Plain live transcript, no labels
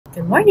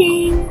Good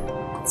morning.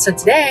 So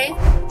today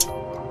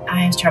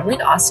I was traveling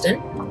to Austin.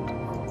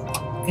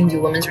 I'm gonna do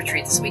a women's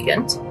retreat this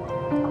weekend.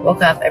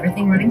 Woke up,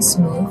 everything running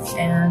smooth,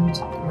 and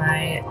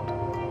my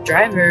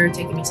driver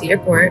taking me to the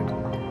airport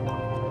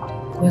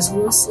was a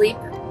little asleep.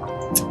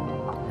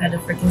 Had to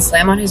freaking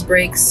slam on his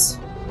brakes,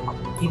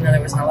 even though there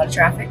wasn't a lot of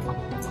traffic.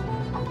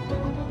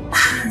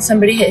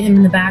 Somebody hit him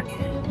in the back,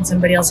 and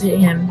somebody else hit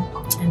him,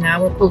 and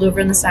now we're pulled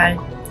over on the side,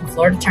 the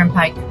Florida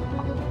Turnpike,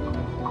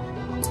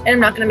 and I'm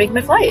not gonna make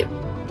my flight.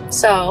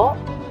 So,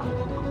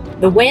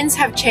 the winds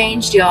have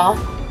changed, y'all.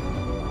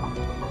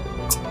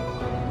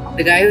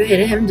 The guy who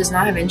hit him does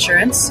not have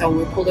insurance, so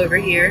we're pulled over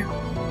here.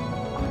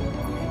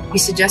 He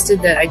suggested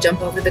that I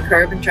jump over the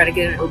curb and try to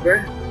get an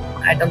Uber.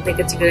 I don't think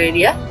it's a good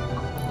idea.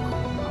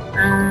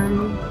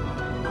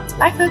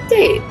 Life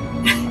update.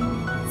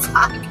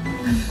 Fuck.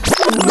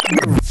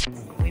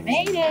 We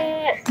made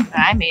it.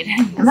 I made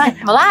it.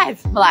 I'm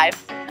alive.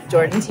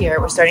 Jordan's here.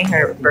 We're starting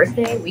her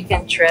birthday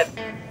weekend trip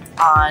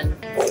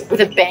with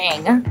a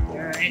bang.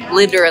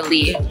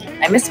 Literally.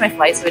 I missed my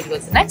flight, so we had to go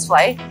to the next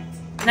flight.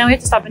 Now we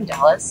have to stop in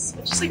Dallas,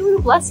 which is like a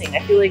little blessing. I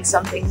feel like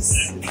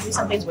something's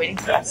waiting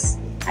for us.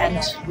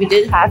 And we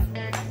did have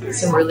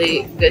some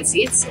really good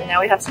seats, and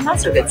now we have some not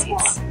so good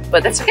seats.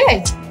 But that's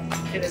okay.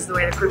 It is the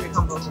way the perfect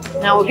home goes.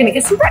 Now we're gonna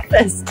get some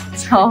breakfast.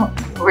 So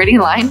we're waiting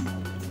in line.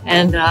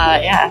 And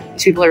yeah,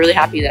 these people are really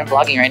happy that I'm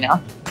vlogging right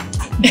now.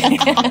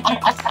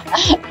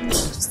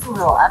 Just a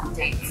little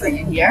update for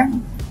you here.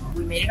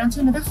 We made it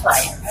onto another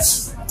flight.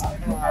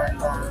 And,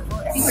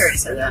 I think we already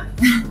said that.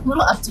 A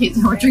little update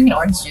that we're drinking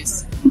orange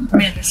juice.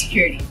 We're in the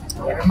security.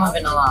 We're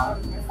moving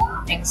along.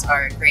 Things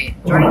are great.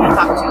 Jordan had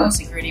talked to a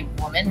security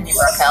woman named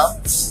Raquel,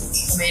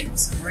 who made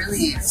some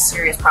really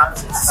serious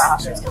promises about how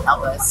she was going to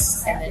help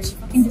us, and then she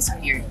fucking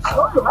disappeared. She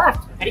left.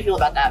 How do you feel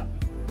about that?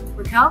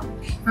 Raquel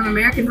from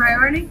American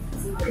Priority?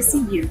 I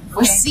see you.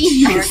 We'll see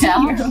you,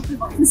 Raquel.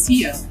 We'll see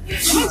you.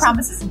 She made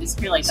promises and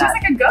disappear like that.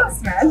 She's like a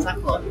ghost, man. It's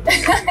not cool. I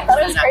thought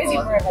it was crazy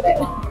for a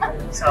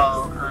minute.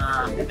 So,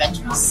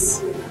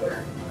 adventures.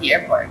 The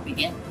airport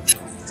begin.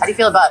 How do you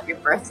feel about your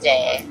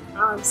birthday?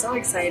 Oh, I'm so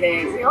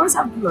excited. We always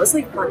have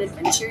mostly fun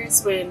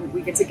adventures when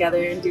we get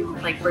together and do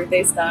like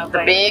birthday stuff.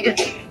 The big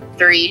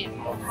 3.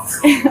 Oh,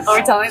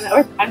 we're telling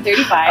that I'm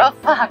 35. Oh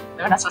fuck,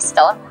 we're not supposed to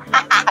tell them?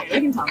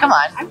 Come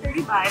on. I'm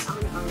 35.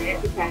 I'm gonna own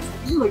it because I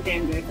think you look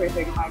damn good for a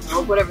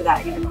 35-year-old, whatever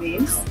that even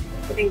means.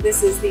 I think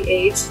this is the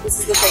age, this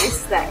is the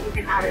face that you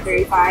can have at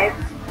 35.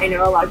 I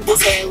know a lot of people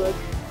say I look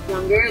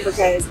younger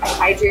because I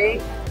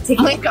hydrate. Oh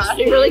my god,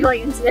 you're really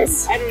going into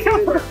this? I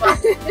don't know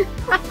that.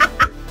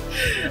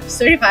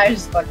 35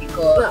 is fucking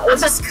cool. No,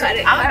 let's just cut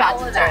it. I'm about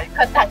to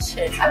cut that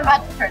shit. I'm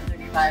about to turn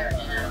 35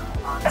 and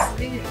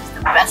honestly, it's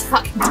the best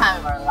fucking time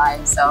of our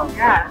lives, so.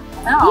 Yeah.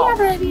 No. Yeah,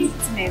 baby.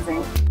 It's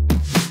amazing.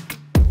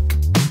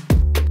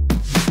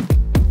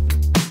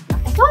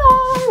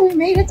 Oh, we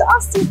made it to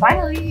Austin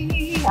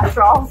finally!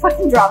 After all the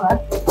fucking drama.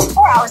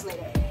 4 hours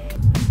later.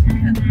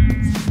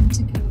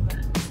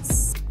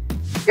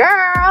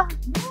 Girl!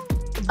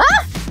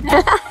 Ah!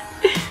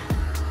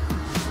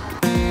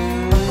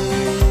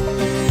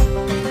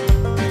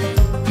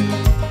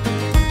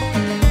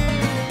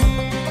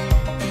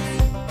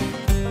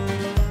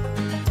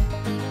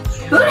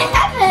 Good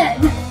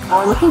heaven! All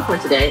we're looking for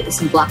today is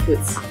some black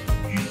boots.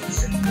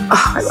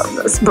 Oh, I love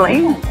those.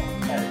 Bling.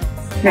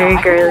 Very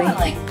girly.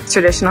 Like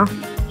traditional.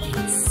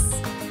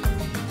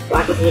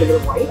 black with a little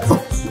bit of white.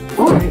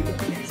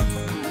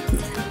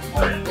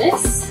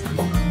 This.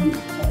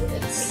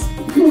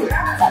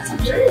 That's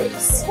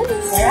nice.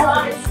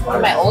 One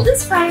of my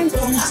oldest friends. I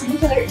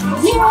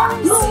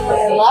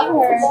love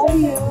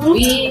her.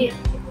 We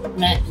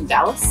met in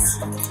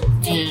Dallas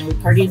and we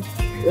partied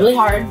really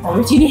hard when we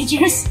were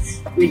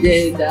teenagers. We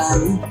did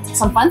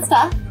some fun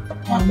stuff.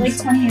 Like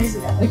 20 years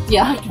ago. Like,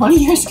 yeah, 20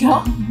 years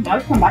ago. Now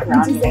we've come back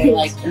around and we're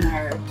like in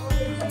our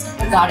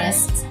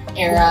goddess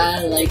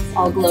era, like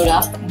all glowed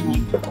up.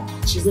 And like,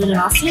 she's living in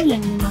Austin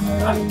and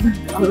I'm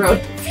on the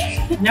road.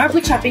 And now we're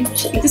blick shopping.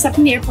 She picked us up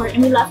from the airport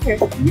and we left her.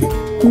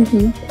 Love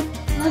you.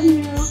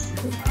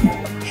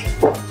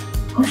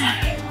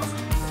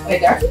 Wait,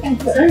 they're actually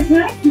so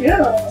cute.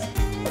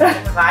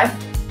 Vibe?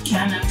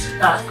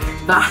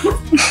 Vibe.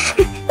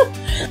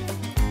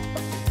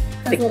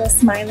 A little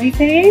smiley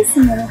face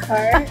and little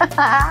heart.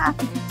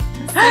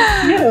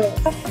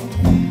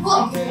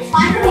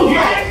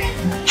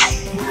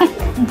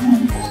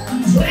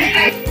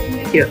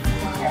 Cute.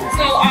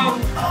 So,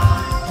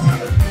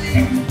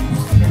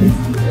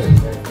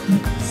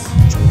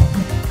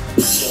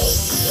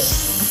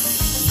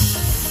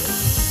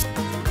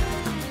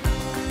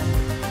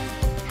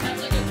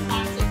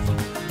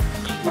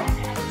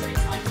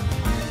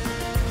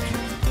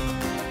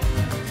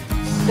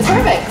 it's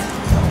perfect.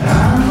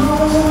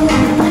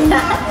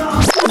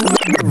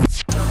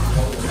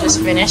 Just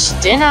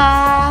finished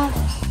dinner.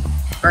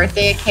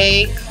 Birthday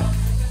cake.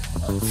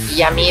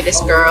 Yummy.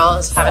 This girl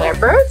is having her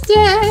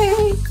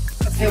birthday.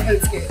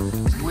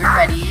 We're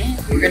ready.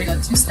 We're gonna go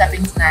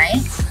 2-stepping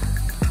tonight.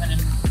 I'm gonna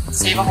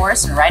save a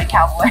horse and ride a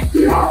cowboy.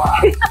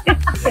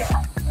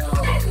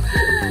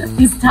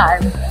 It's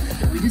time.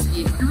 We just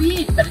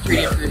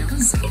ingredient food. It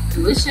was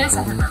delicious.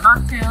 I had my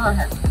mocktail. I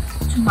had 2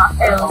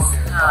 mocktails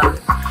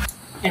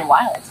in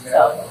Wild.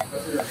 So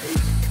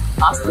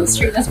Austin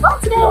Street as well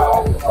today.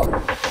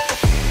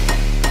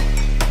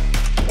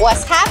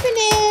 What's happening?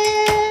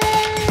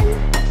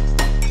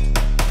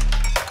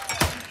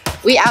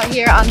 We out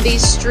here on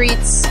these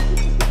streets.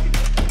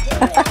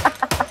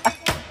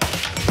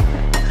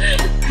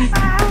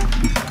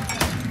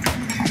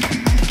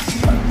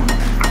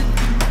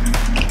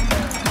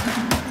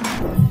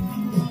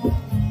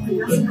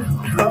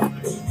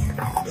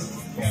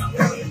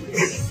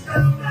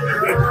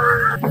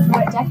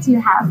 What deck do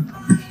you have?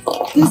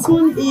 This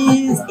one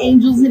is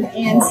Angels and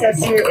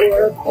Ancestor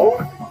Oracle.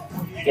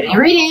 Getting a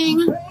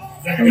reading.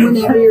 And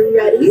whenever you're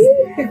ready,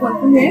 pick one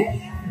from here.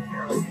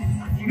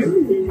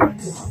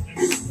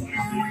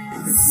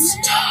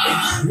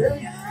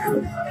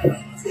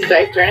 Should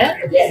I turn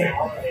it?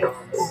 Yeah.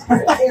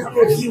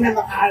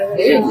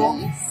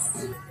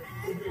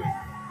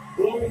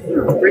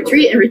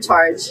 Retreat and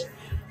recharge.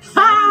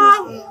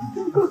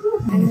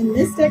 And then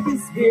this deck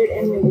is Spirit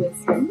and the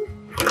Wisdom.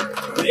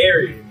 There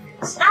it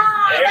is.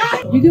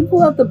 You can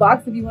pull out the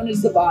box if you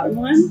wanted the bottom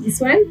one.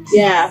 This one?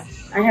 Yeah.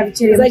 I have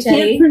to. Because I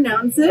can't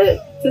pronounce it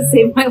to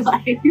save my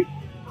life.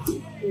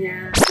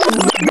 Yeah.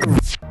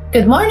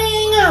 Good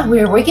morning.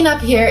 We're waking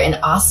up here in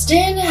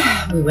Austin.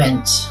 We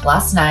went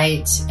last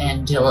night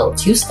and did a little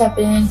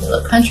 2-step-in, did a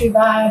little country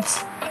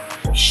vibes.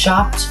 We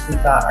shopped. We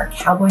got our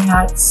cowboy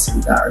hats.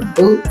 We got our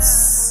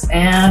boots.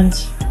 And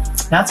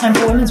now it's time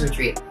for women's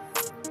retreat.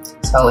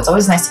 So it's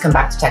always nice to come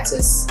back to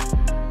Texas.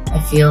 I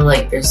feel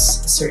like there's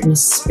a certain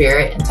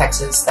spirit in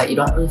Texas that you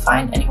don't really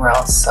find anywhere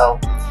else. So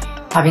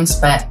having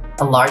spent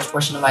a large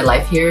portion of my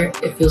life here,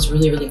 it feels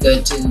really, really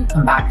good to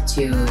come back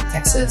to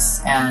Texas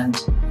and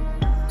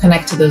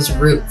connect to those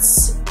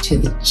roots, to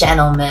the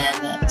gentleman,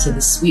 to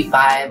the sweet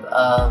vibe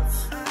of,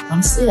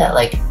 honestly, that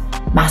like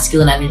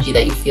masculine energy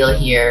that you feel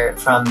here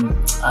from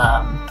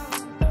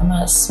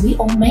a sweet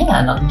old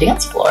man on the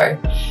dance floor.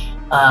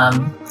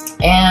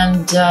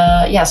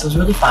 Yeah, so it was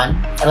really fun.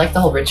 I like the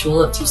whole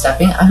ritual of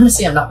 2-stepping.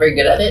 Honestly, I'm not very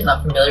good at it,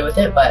 not familiar with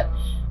it, but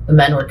the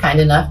men were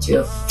kind enough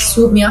to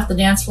swoop me off the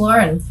dance floor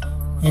and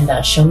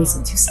show me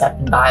some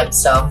 2-stepping vibes.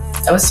 So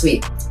that was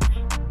sweet.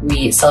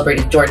 We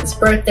celebrated Jordan's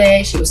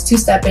birthday. She was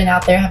 2-stepping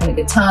out there, having a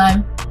good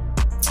time.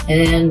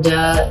 And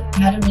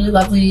had a really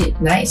lovely,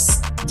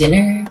 nice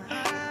dinner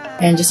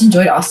and just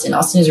enjoyed Austin.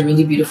 Austin is a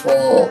really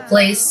beautiful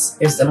place.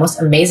 There's the most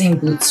amazing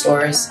boot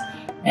stores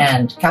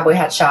and cowboy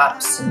hat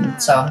shops.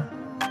 And so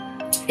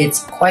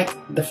it's quite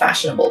the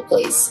fashionable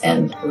place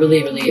and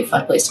really, really a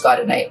fun place to go out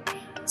at night.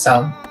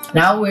 So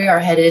now we are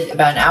headed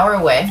about an hour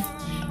away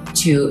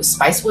to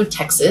Spicewood,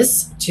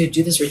 Texas to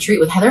do this retreat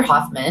with Heather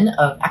Hoffman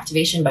of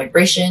Activation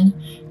Vibration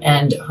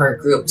and her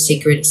group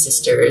Sacred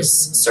Sisters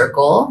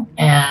Circle.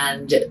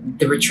 And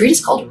the retreat is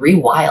called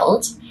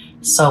Rewild.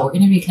 So we're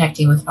going to be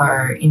connecting with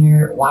our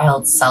inner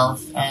wild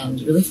self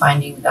and really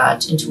finding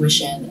that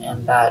intuition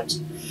and that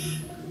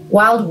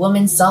wild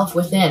woman self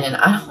within. And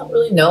I don't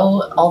really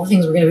know all the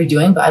things we're going to be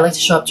doing, but I like to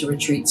show up to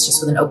retreats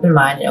just with an open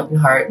mind and open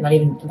heart, not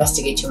even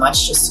investigate too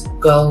much, just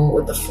go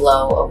with the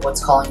flow of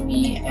what's calling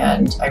me.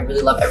 And I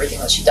really love everything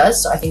that she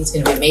does. So I think it's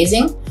going to be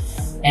amazing.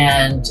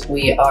 And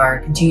we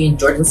are continuing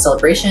Jordan's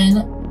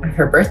celebration,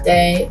 her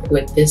birthday,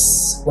 with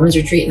this women's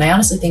retreat. And I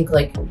honestly think,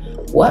 like,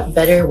 what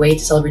better way to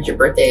celebrate your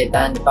birthday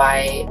than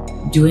by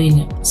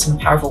doing some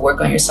powerful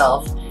work on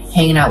yourself,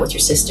 hanging out with your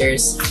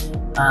sisters.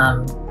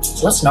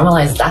 So let's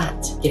normalize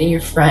that. Getting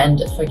your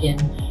friend a freaking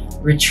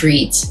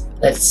retreat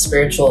that's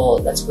spiritual,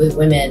 that's with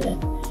women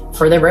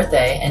for their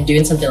birthday, and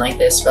doing something like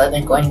this rather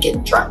than going and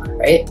getting drunk,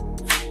 right?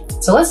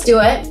 So let's do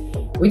it.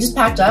 We just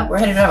packed up. We're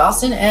headed out of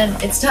Austin and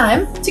it's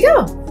time to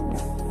go.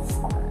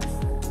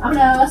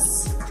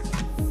 Vámonos.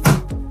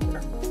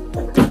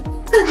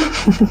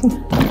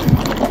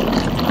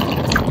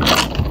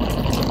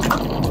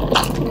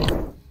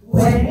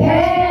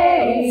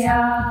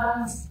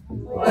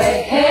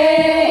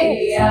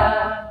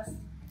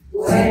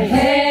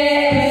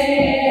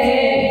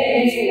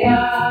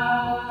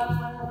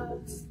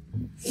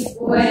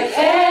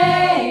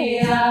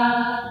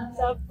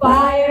 The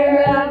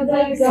fire of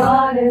the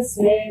goddess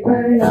may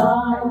burn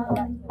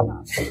on.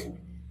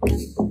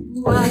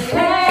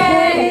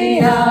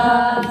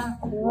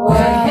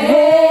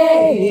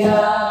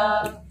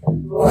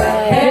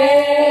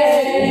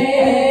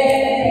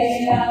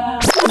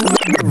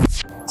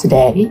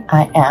 Today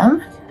I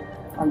am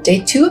on day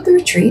 2 of the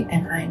retreat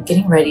and I'm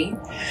getting ready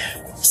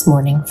this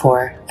morning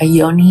for a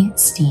Yoni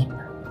steam.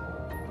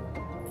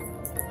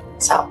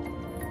 So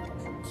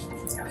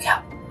here we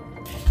go.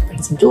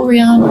 Putting some jewelry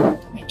on,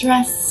 my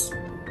dress.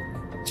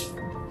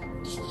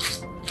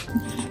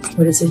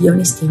 What is a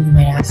Yoni steam, you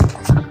might ask?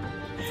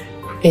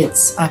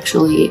 It's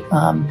actually,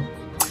 I'm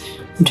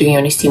doing a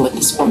Yoni steam with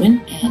this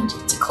woman, and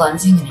it's a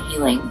cleansing and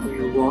healing of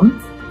your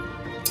womb,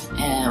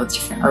 and with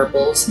different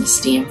herbals and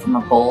steam from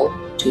a bowl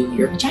to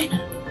your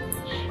vagina.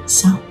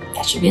 So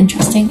that should be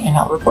interesting, and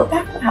I'll report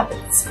back what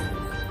happens.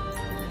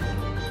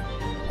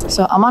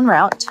 So I'm en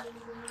route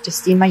to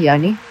steam my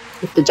Yoni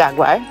with the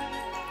Jaguar.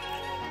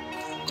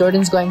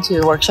 Jordan's going to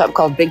a workshop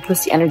called Big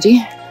Pussy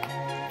Energy.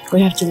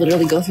 We have to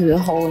literally go through the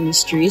hole in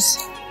these trees.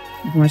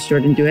 I can watch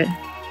Jordan do it.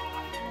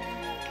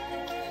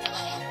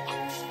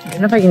 I don't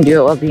know if I can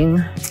do it while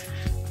being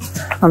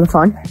on the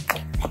phone.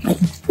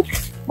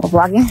 While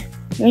vlogging.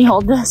 Let me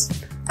hold this.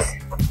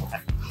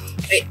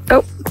 Wait,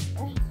 oh.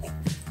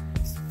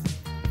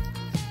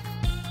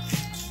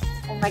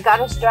 And my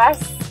goddess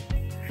dress.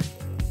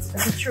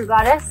 Is a true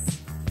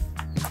goddess.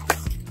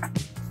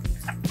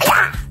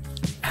 Yeah.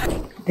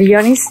 The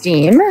Yoni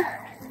steam.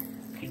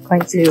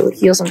 Going to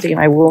heal something in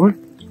my womb.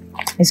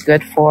 Is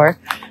good for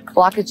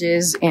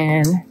blockages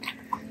in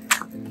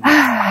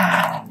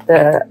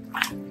the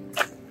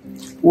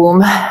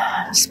womb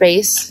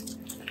space.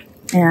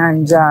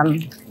 And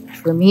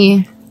for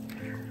me,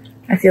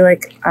 I feel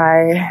like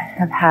I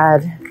have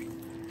had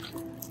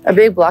a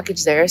big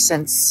blockage there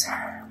since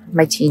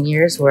my teen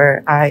years,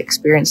 where I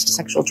experienced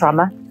sexual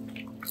trauma.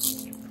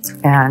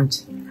 And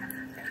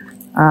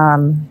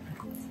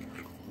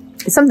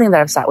it's something that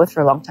I've sat with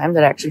for a long time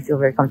that I actually feel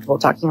very comfortable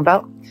talking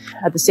about.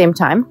 At the same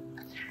time,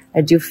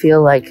 I do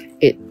feel like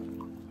it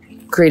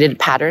created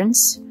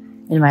patterns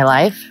in my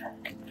life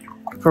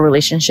for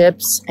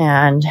relationships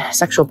and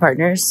sexual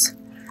partners.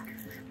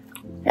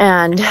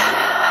 And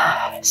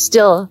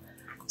still,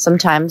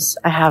 sometimes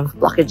I have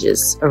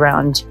blockages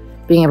around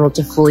being able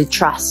to fully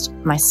trust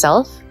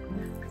myself,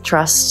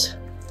 trust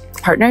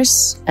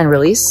partners, and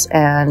release.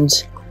 And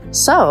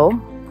so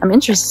I'm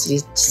interested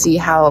to see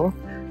how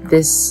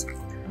this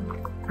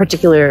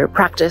particular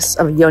practice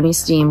of Yoni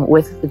steam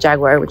with the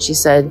jaguar, which she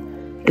said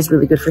is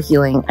really good for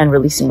healing and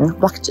releasing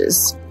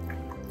blockages.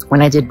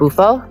 When I did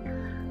Bufo,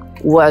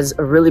 was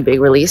a really big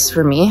release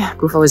for me.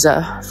 Bufo is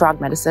a frog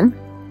medicine.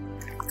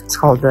 It's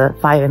called the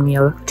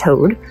 5-MeO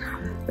toad,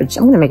 which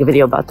I'm going to make a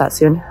video about that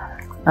soon.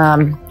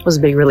 It was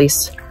a big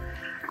release.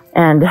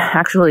 And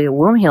actually a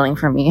womb healing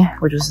for me,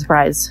 which was a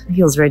surprise. It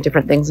heals very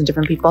different things in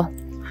different people.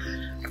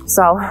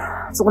 So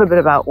it's a little bit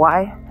about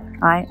why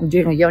I am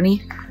doing a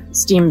Yoni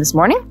steam this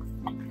morning.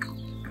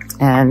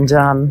 And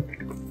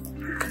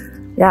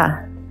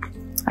yeah,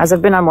 as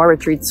I've been on more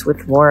retreats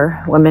with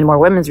more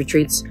women's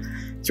retreats,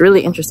 it's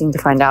really interesting to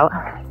find out,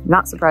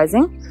 not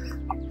surprising,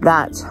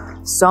 that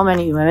so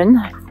many women,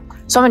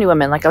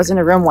 like I was in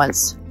a room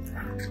once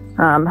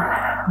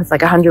with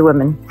like 100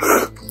 women,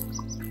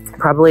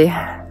 probably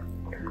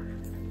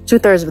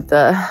 2/3 of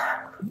the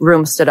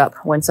room stood up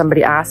when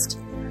somebody asked,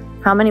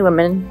 how many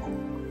women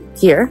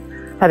here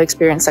have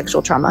experienced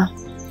sexual trauma?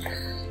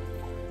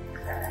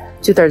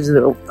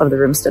 2/3 of the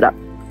room stood up.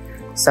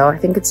 So I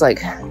think it's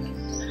like,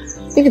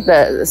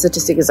 the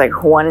statistic is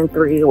like 1 in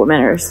 3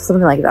 women or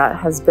something like that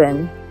has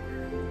been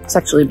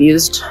sexually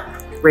abused,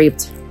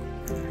 raped.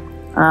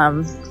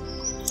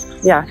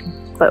 Yeah,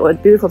 but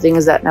what beautiful thing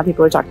is that now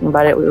people are talking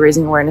about it, we're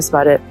raising awareness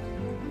about it.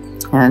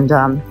 And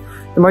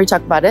the more you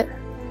talk about it,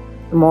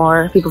 the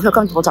more people feel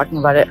comfortable talking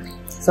about it.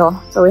 So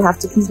we have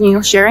to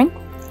continue sharing,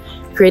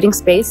 creating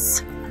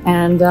space,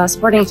 and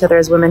supporting each other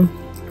as women.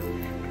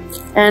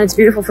 And it's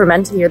beautiful for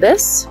men to hear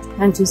this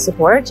and to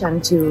support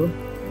and to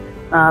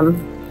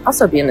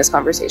also be in this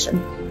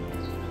conversation.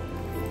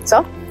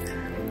 So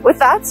with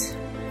that,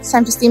 it's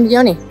time to steam the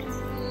Yoni.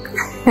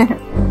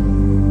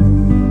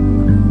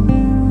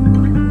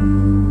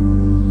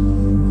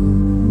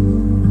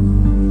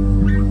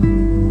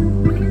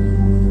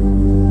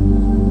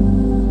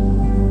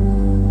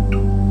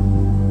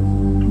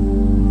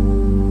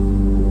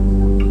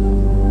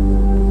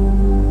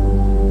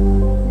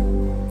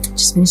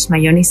 Just finished my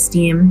Yoni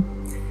steam.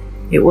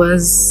 It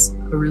was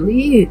a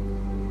really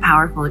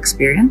powerful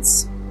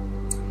experience.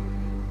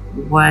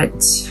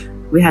 What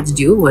we had to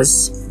do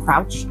was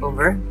crouch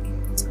over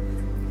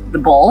the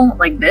bowl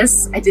like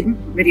this. I didn't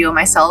video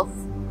myself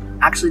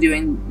actually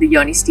doing the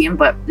Yoni steam,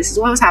 but this is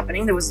what was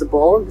happening. There was the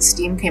bowl, the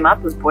steam came up,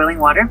 it was boiling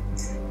water,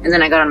 and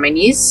then I got on my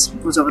knees,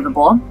 was over the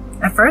bowl.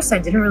 At first I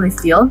didn't really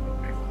feel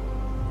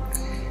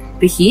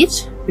the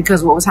heat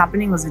because what was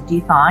happening was a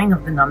de-thawing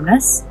of the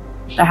numbness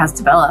that has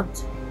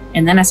developed,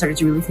 and then I started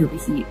to really feel the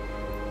heat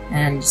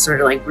and just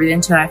sort of like breathe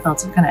into it. I felt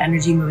some kind of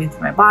energy moving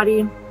through my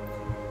body.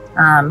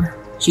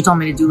 She told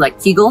me to do like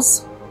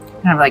Kegels,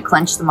 kind of like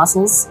clench the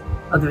muscles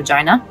of the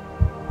vagina.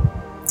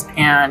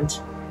 And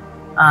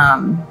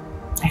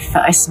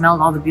I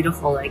smelled all the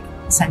beautiful like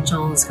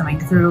essentials coming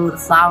through, the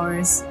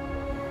flowers.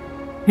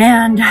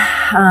 And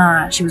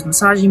she was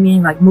massaging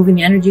me, like moving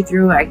the energy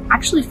through. I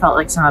actually felt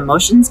like some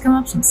emotions come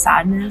up, some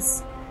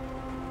sadness.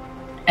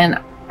 And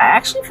I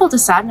actually felt a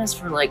sadness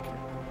for like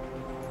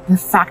the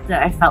fact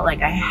that I felt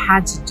like I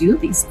had to do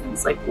these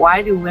things. Like,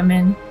 why do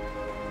women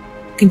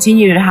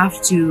continue to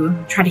have to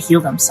try to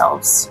heal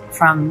themselves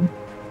from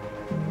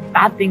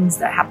bad things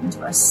that happen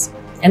to us?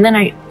 And then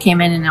I came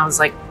in and I was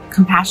like,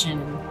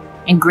 compassion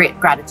and great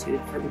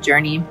gratitude for the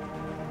journey.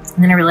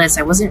 And then I realized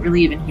I wasn't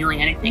really even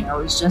healing anything. I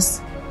was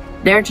just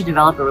there to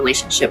develop a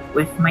relationship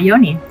with my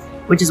Yoni,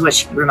 which is what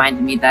she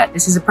reminded me that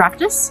this is a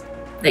practice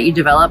that you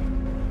develop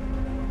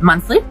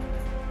monthly,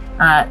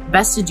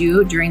 best to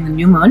do during the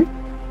new moon,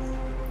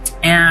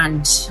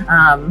 and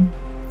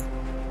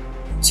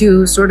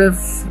to sort of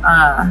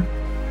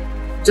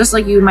just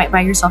like you might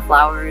buy yourself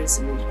flowers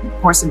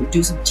and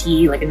do some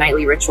tea, like a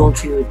nightly ritual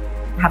to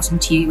have some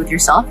tea with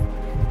yourself,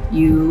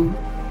 you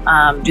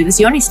do this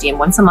Yoni steam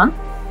once a month.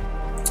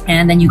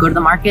 And then you go to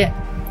the market,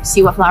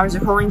 see what flowers are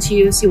calling to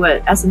you, see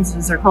what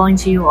essences are calling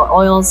to you, or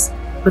oils,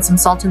 put some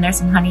salt in there,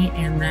 some honey,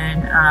 and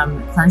then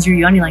cleanse your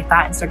Yoni like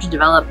that and start to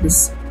develop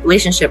this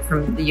relationship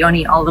from the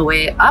Yoni all the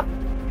way up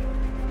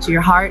to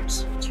your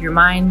heart, to your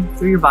mind,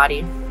 through your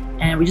body.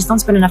 And we just don't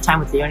spend enough time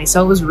with the Yoni.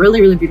 So it was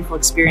really, really beautiful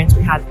experience.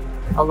 We had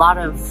a lot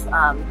of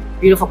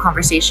beautiful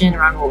conversation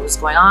around what was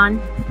going on.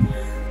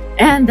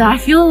 And I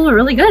feel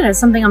really good. It's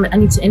something I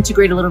need to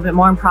integrate a little bit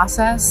more and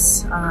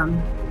process.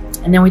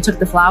 And then we took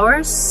the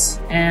flowers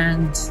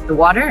and the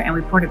water and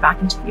we poured it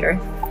back into the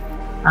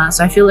earth.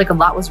 So I feel like a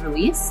lot was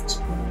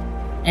released.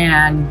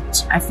 And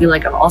I feel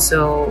like it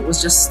also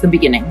was just the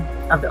beginning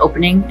of the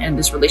opening and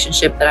this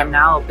relationship that I'm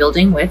now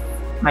building with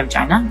my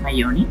vagina, my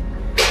Yoni.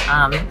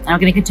 And I'm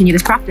going to continue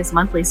this practice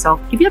monthly, so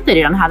I'll keep you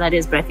updated on how that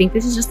is. But I think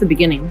this is just the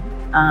beginning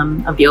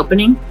of the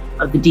opening,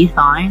 of the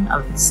de-thawing,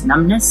 of this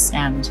numbness,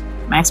 and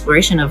my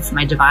exploration of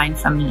my divine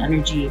feminine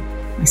energy,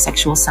 my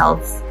sexual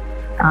self.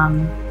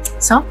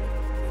 So,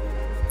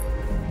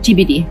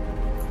 TBD.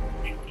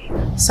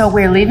 So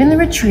we're leaving the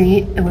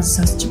retreat. It was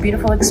such a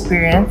beautiful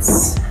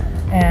experience.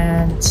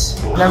 And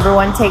number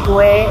one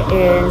takeaway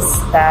is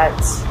that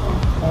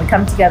when we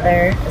come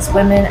together as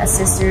women, as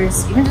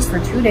sisters, even just for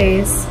 2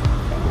 days,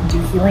 and do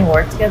healing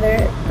work together,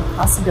 the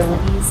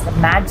possibilities, the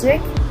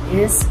magic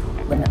is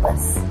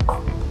limitless.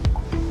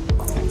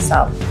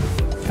 So,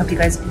 hope you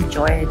guys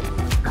enjoyed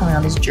coming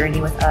on this journey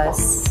with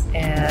us,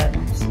 and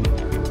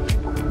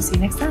we'll see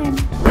you next time.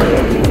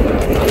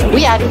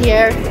 We out of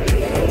here.